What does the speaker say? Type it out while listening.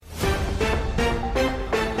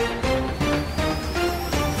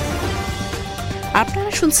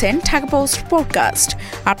আপনারা শুনছেন Dhaka post podcast.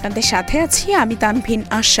 আপনাদের সাথে আছি আমি তানভিন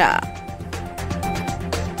আশা।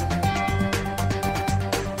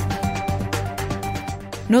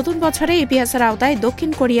 নতুন বছরে ইপিএসের আওতায়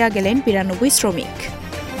দক্ষিণ কোরিয়া গেলেন ৯২ শ্রমিক।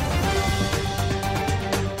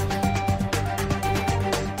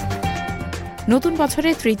 নতুন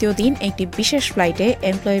বছরের তৃতীয় দিন একটি বিশেষ ফ্লাইটে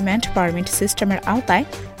এমপ্লয়মেন্ট পারমিট সিস্টেমের আওতায়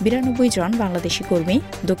 ৯২ জন বাংলাদেশি কর্মী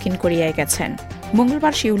দক্ষিণ কোরিয়ায় গেছেন।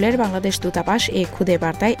 মঙ্গলবার সিউলের বাংলাদেশ দূতাবাস এক খুদে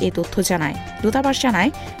বার্তায় এ তথ্য জানায়। দূতাবাস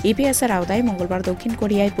জানায়, ইপিএসের আওতায় মঙ্গলবার দক্ষিণ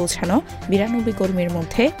কোরিয়ায় পৌঁছানো ৯২ কর্মীর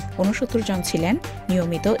মধ্যে ৬৯ জন ছিলেন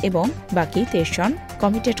নিয়মিত এবং বাকি ২৩ জন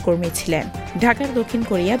কমিটেড কর্মী ছিলেন। ঢাকার দক্ষিণ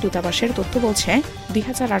কোরিয়া দূতাবাসের তথ্য বলছে,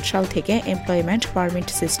 ২০০৮ সাল থেকে এমপ্লয়মেন্ট পারমিট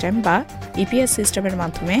সিস্টেম বা ইপিএস সিস্টেমের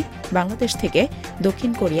মাধ্যমে বাংলাদেশ থেকে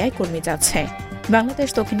দক্ষিণ কোরিয়ায় কর্মী যাচ্ছে।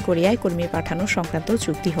 বাংলাদেশ দক্ষিণ কোরিয়ায় কর্মী পাঠানো সংক্রান্ত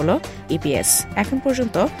চুক্তি হল ইপিএস। এখন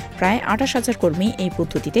পর্যন্ত প্রায় ২৮,০০০ কর্মী এই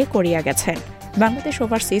পদ্ধতিতে কোরিয়া গেছেন। Bangladesh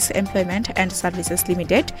overseas employment and services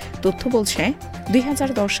limited তথ্য বলছে,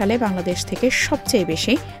 ২০১০ সালে বাংলাদেশ থেকে সবচেয়ে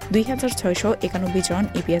বেশি ২,৬৯১ জন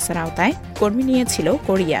ইপিএসের আওতায় কর্মী নিয়েছিল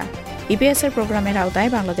কোরিয়া। ইপিএসের প্রোগ্রামের আওতায়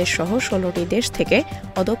বাংলাদেশ সহ ১৬টি দেশ থেকে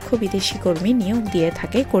অদক্ষ বিদেশি কর্মী নিয়োগ দিয়ে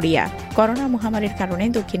থাকে কোরিয়া। করোনা মহামারীর কারণে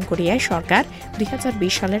দক্ষিণ কোরিয়ায় সরকার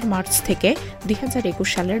 ২০২০ সালের মার্চ থেকে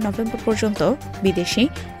 ২০২১ সালের নভেম্বর পর্যন্ত বিদেশি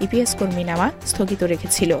ইপিএস কর্মী নেওয়া স্থগিত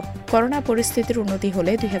রেখেছিল। করোনা পরিস্থিতির উন্নতি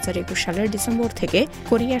হলে ২০২১ সালের ডিসেম্বর থেকে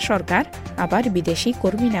কোরিয়া সরকার আবার বিদেশি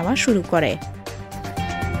কর্মী নেওয়া শুরু করে।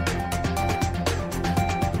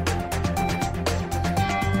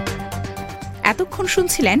 এতক্ষণ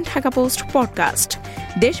শুনছিলেন ঢাকা পোস্ট পডকাস্ট।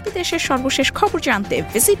 দেশ বিদেশের সর্বশেষ খবর জানতে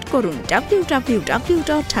ভিজিট করুন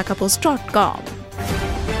www.dhakapost.com।